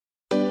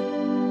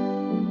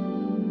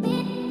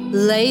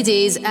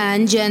Ladies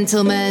and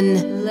gentlemen,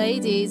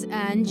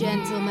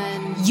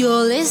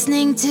 you're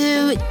listening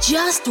to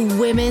Just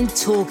Women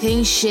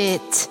Talking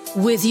Shit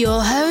with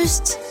your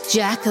host,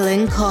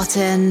 Jacqueline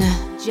Cotton.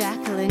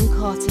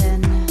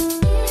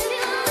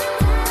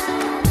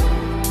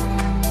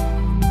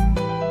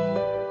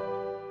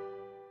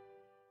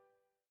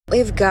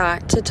 We've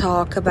got to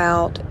talk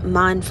about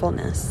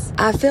mindfulness.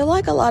 I feel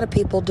like a lot of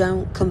people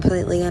don't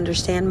completely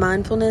understand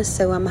mindfulness,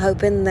 so I'm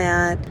hoping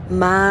that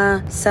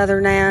my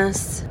southern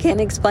ass can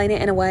explain it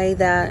in a way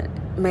that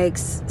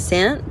makes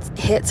sense,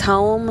 hits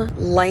home,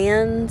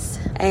 lands,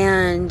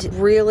 and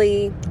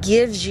really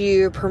gives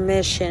you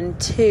permission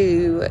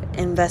to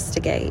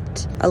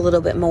investigate a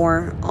little bit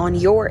more on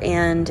your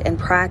end and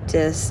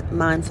practice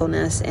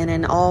mindfulness in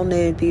an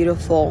all-new,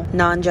 beautiful,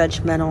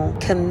 non-judgmental,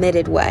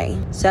 committed way.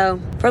 So,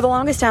 for the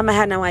longest time, I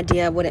had no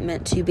idea what it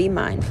meant to be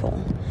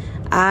mindful.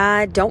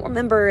 I don't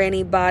remember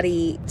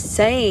anybody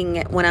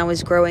saying when I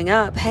was growing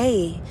up,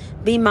 hey,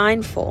 be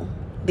mindful.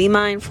 Be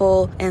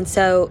mindful. And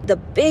so the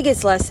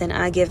biggest lesson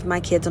I give my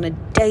kids on a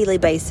daily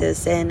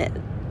basis,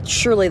 and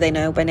surely they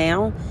know by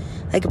now,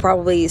 they could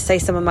probably say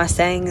some of my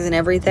sayings and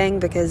everything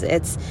because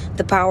it's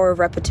the power of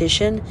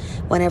repetition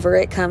whenever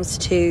it comes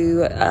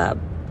to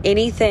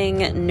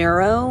anything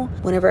neuro,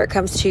 whenever it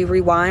comes to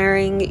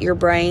rewiring your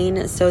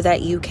brain so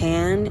that you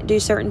can do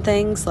certain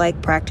things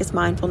like practice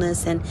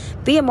mindfulness and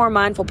be a more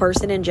mindful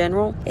person in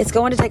general. It's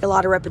going to take a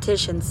lot of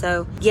repetition.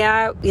 So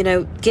yeah,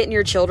 getting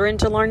your children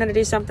to learn how to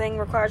do something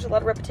requires a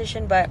lot of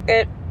repetition, but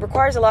it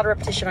requires a lot of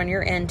repetition on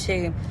your end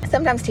too.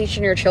 Sometimes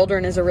teaching your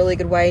children is a really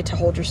good way to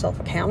hold yourself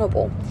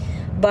accountable.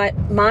 But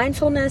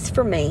mindfulness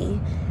for me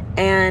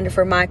and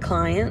for my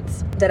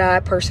clients that I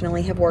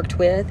personally have worked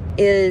with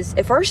is,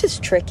 at first, it's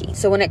tricky.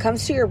 So when it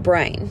comes to your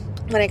brain,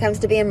 when it comes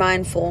to being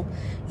mindful,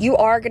 you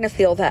are going to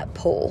feel that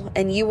pull.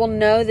 And you will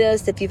know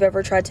this if you've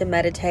ever tried to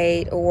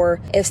meditate,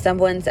 or if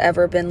someone's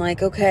ever been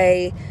like,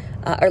 okay,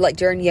 or like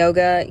during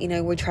yoga,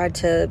 we tried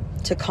to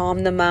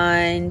calm the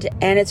mind,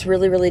 and it's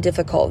really, really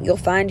difficult. You'll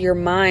find your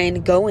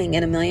mind going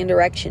in a million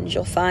directions.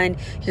 You'll find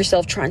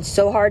yourself trying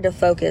so hard to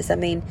focus. I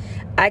mean,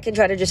 I can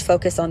try to just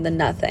focus on the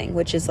nothing,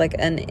 which is like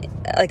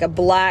a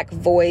black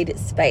void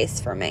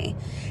space for me.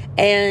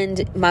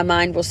 And my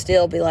mind will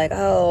still be like,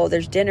 oh,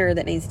 there's dinner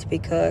that needs to be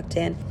cooked.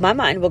 And my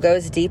mind will go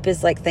as deep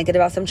as like thinking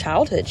about some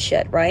childhood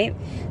shit, right?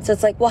 So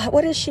it's like, well,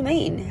 what does she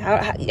mean?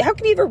 How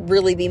can you ever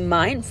really be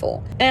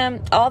mindful?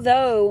 And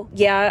although,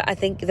 yeah, I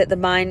think that the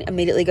mind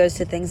immediately goes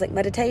to things like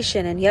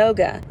meditation and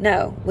yoga.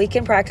 No, we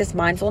can practice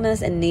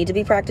mindfulness and need to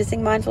be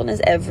practicing mindfulness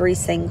every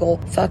single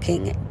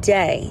fucking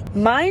day.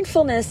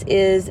 Mindfulness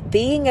is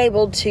being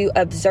able to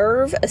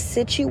observe a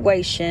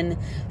situation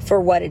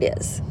for what it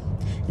is.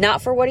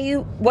 Not for what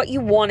you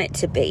want it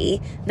to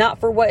be, not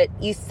for what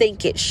you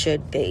think it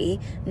should be,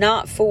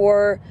 not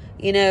for,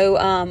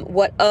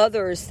 what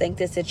others think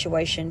the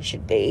situation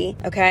should be,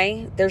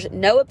 okay? There's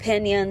no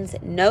opinions,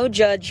 no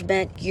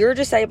judgment. You're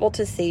just able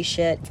to see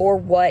shit for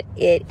what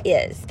it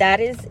is. That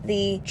is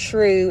the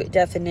true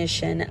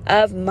definition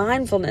of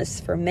mindfulness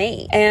for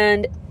me.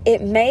 And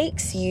it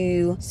makes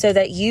you so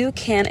that you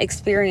can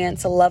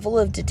experience a level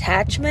of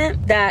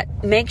detachment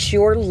that makes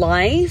your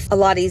life a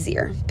lot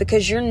easier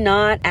because you're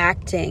not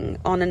acting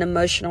on an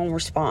emotional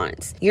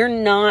response. You're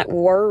not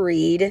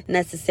worried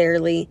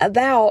necessarily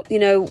about,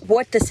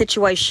 what the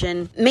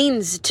situation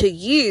means to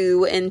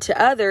you and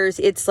to others.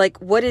 It's like,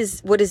 what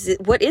is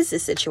the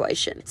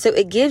situation? So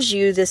it gives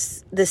you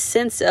this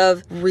sense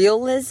of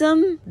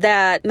realism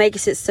that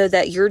makes it so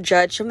that your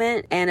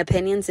judgment and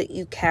opinions that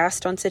you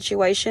cast on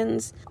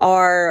situations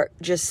are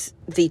just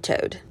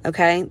vetoed,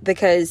 okay?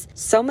 Because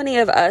so many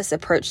of us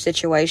approach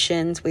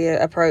situations, we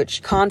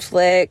approach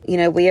conflict,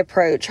 we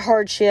approach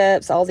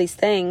hardships, all these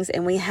things,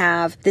 and we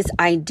have this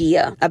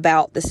idea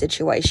about the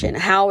situation,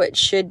 how it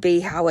should be,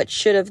 how it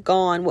should have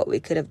gone, what we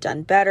could have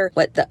done better,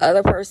 what the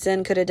other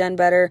person could have done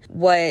better,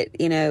 what,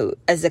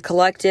 as a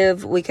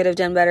collective, we could have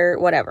done better,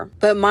 whatever.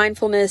 But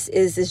mindfulness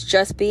is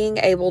just being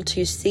able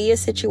to see a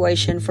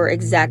situation for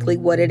exactly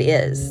what it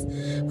is,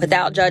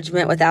 without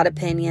judgment, without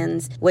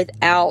opinions,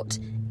 without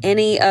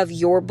any of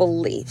your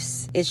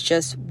beliefs. It's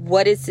just,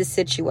 what is the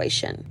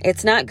situation?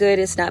 It's not good,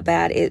 it's not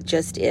bad, it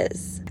just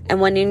is. And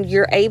when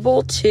you're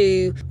able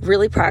to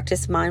really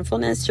practice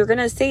mindfulness, you're going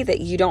to see that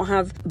you don't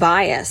have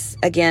bias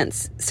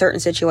against certain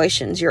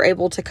situations. You're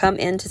able to come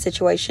into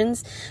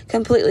situations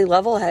completely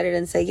level-headed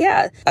and say,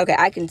 yeah, okay,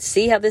 I can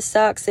see how this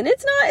sucks, and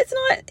it's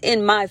not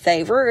in my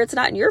favor, it's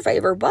not in your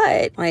favor,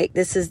 but like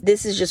this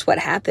is just what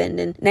happened.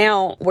 And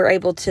now we're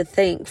able to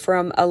think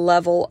from a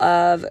level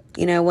of,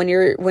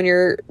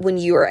 when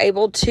you are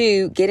able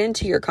to get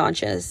into your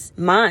conscious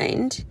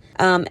mind,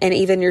 and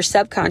even your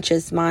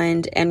subconscious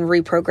mind and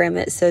reprogram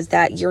it so so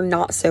that you're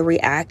not so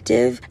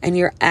reactive and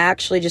you're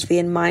actually just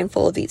being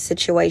mindful of each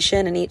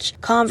situation and each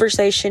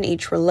conversation,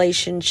 each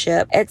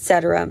relationship,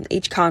 etc.,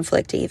 each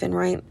conflict even,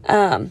 right?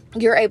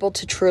 You're able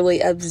to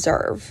truly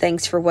observe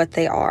things for what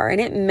they are.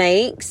 And it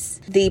makes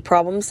the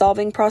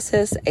problem-solving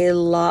process a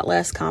lot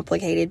less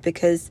complicated,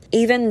 because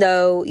even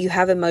though you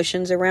have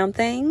emotions around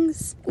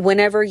things,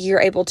 whenever you're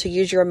able to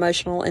use your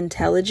emotional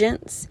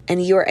intelligence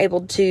and you're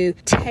able to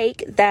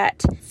take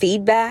that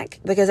feedback,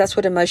 because that's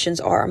what emotions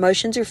are.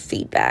 Emotions are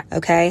feedback,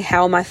 okay?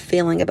 How am I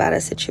feeling about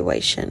a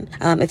situation?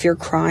 If you're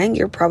crying,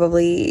 you're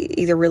probably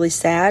either really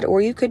sad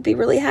or you could be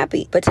really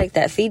happy. But take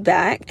that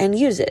feedback and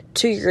use it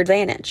to your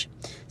advantage.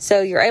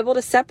 So you're able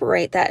to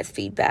separate that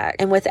feedback.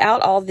 And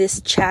without all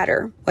this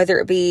chatter, whether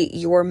it be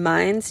your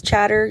mind's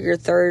chatter, your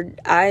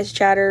third eye's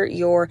chatter,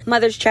 your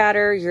mother's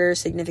chatter, your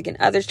significant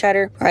other's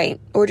chatter,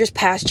 right? Or just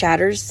past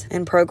chatters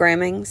and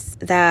programmings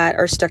that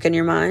are stuck in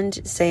your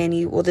mind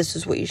saying well, this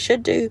is what you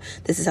should do.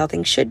 This is how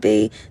things should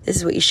be. This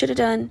is what you should have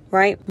done,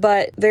 right?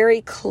 But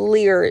very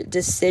clear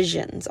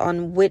decisions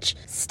on which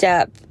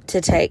step to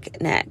take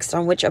next,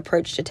 on which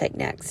approach to take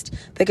next,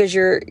 because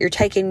you're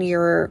taking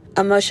your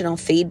emotional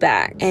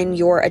feedback and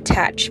your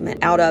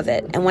attachment out of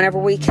it. And whenever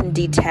we can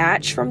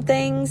detach from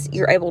things,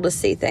 you're able to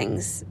see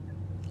things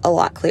a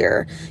lot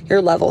clearer.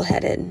 You're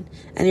level-headed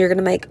and you're going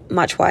to make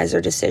much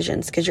wiser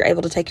decisions because you're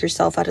able to take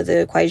yourself out of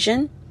the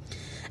equation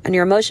and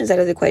your emotions out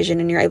of the equation,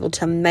 and you're able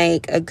to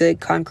make a good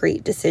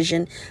concrete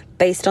decision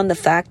based on the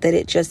fact that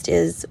it just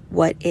is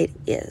what it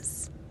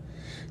is.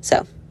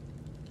 So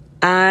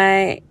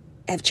I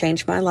have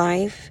changed my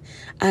life.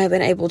 I have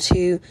been able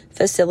to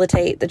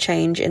facilitate the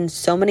change in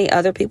so many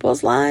other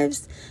people's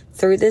lives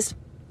through this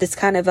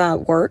kind of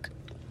work.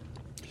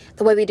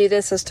 The way we do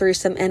this is through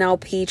some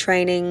NLP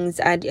trainings.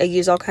 I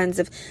use all kinds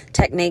of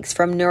techniques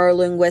from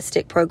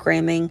neuro-linguistic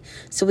programming.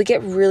 So we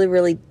get really,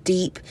 really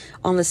deep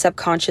on the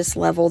subconscious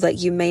level that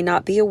you may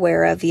not be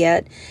aware of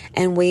yet.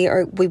 And we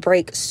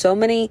break so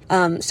many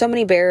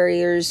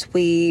barriers.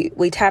 We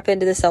tap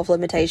into the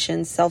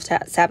self-limitations,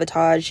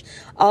 self-sabotage,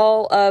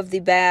 all of the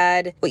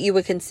bad, what you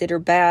would consider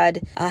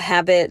bad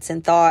habits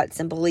and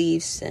thoughts and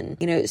beliefs, and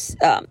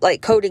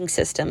like coding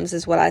systems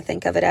is what I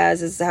think of it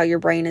as, is how your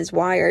brain is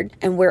wired.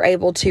 And we're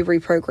able to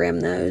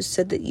reprogram those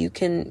so that you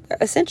can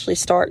essentially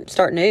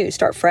start new,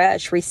 start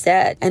fresh,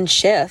 reset, and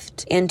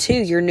shift into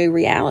your new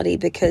reality,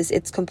 because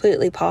it's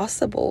completely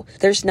possible.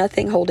 There's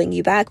nothing holding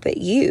you back but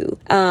you.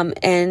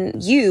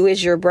 And you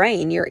is your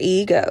brain, your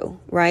ego,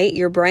 right?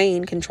 Your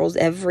brain controls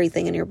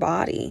everything in your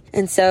body.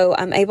 And so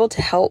I'm able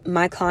to help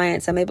my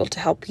clients, I'm able to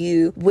help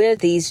you with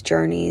these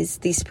journeys,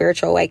 these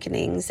spiritual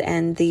awakenings,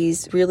 and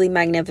these really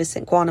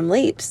magnificent quantum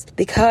leaps,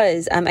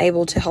 because I'm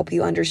able to help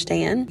you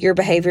understand your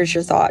behaviors,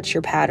 your thoughts,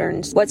 your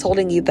patterns, what's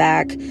holding you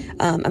back.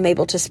 I'm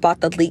able to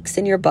spot the leaks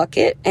in your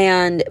bucket,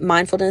 and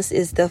mindfulness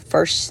is the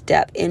first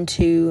step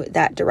into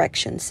that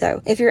direction.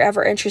 So if you're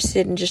ever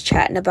interested in just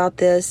chatting about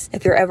this,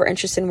 if you're ever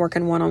interested in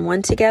working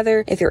one-on-one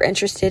together, if you're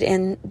interested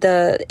in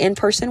the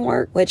in-person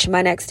work, which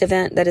my next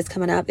event that is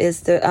coming up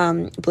is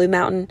the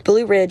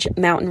Blue Ridge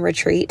Mountain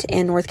Retreat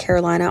in North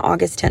Carolina,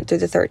 August 10th through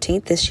the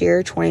 13th this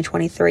year,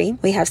 2023.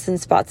 We have some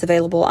spots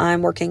available.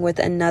 I'm working with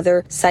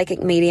another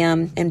psychic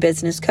medium and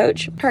business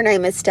coach. Her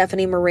name is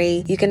Stephanie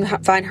Marie. You can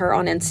find her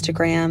on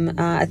Instagram.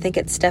 I think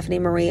it's Stephanie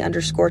Marie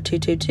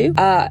 _222.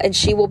 And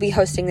she will be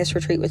hosting this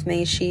retreat with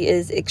me. She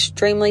is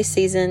extremely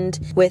seasoned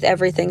with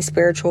everything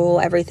spiritual,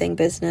 everything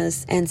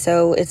business. And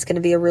so it's going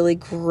to be a really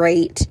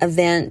great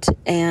event.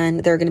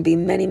 And there are going to be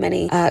many,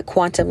 many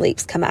quantum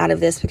leaps come out of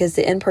this, because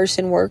the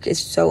in-person work is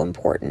so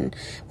important.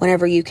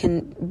 Whenever you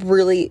can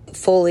really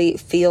fully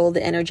feel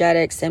the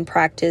energetics and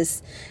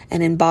practice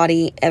and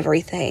embody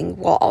everything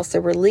while also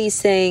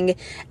releasing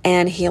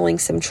and healing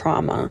some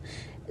trauma.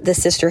 The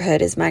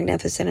sisterhood is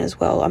magnificent as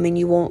well. I mean,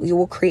 you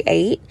will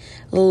create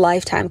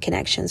lifetime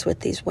connections with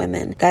these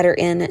women that are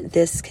in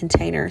this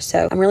container.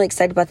 So I'm really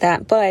excited about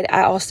that. But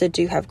I also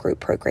do have group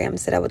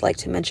programs that I would like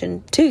to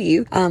mention to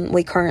you.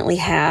 We currently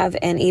have,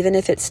 and even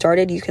if it's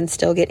started, you can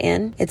still get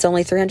in. It's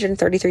only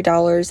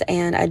 $333,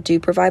 and I do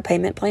provide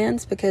payment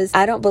plans, because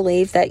I don't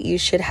believe that you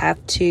should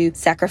have to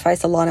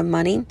sacrifice a lot of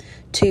money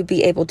to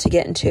be able to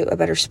get into a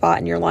better spot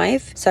in your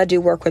life. So I do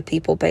work with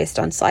people based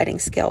on sliding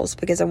scales,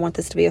 because I want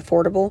this to be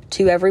affordable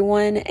to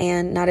everyone,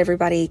 and not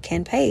everybody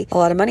can pay a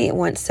lot of money at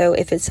once. So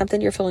if it's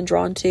something you're feeling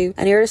drawn to,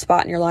 and you're at a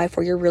spot in your life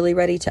where you're really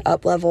ready to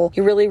up level,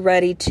 you're really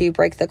ready to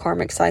break the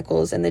karmic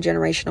cycles and the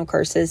generational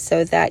curses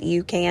so that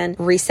you can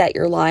reset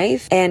your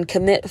life and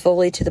commit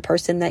fully to the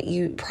person that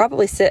you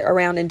probably sit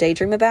around and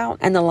daydream about,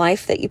 and the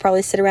life that you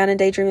probably sit around and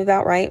daydream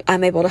about, right?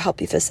 I'm able to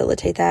help you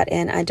facilitate that,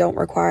 and I don't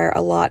require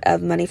a lot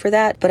of money for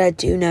that, but I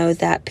do know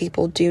that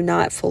people do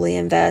not fully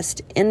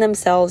invest in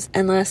themselves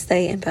unless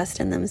they invest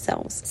in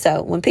themselves.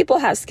 So when people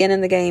have skin in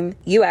the game,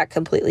 you act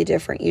completely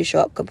different. You show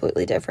up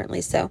completely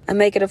differently. So I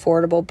make it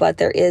affordable, but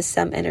there is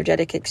some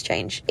energetic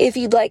exchange. If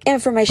you'd like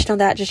information on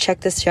that, just check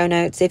the show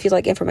notes. If you'd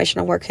like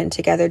information on working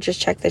together, just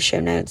check the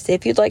show notes.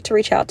 If you'd like to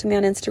reach out to me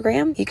on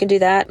Instagram, you can do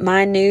that.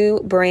 My new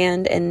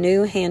brand and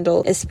new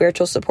handle is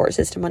Spiritual Support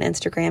System on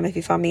Instagram. If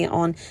you find me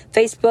on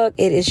Facebook,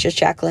 it is just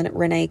Jacqueline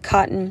Renee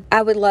Cotton.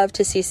 I would love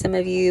to see some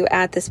of you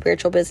at the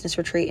Spiritual Business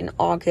Retreat in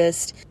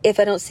August. If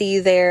I don't see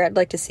you there, I'd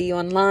like to see you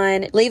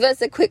online. Leave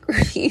us a quick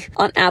review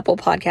on Apple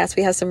Podcasts.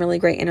 We have some really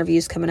great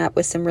interviews coming up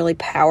with some really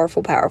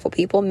powerful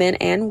people, men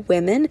and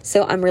women.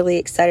 So I'm really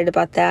excited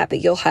about that,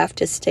 but you'll have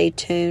to stay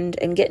tuned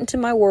and get into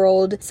my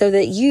world so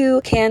that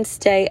you can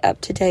stay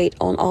up to date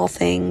on all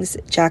things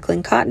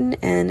Jacqueline Cotton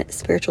and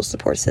Spiritual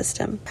Support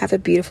System. Have a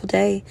beautiful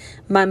day,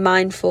 my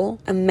mindful,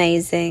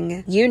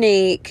 amazing,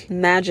 unique,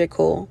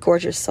 magical,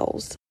 gorgeous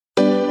souls.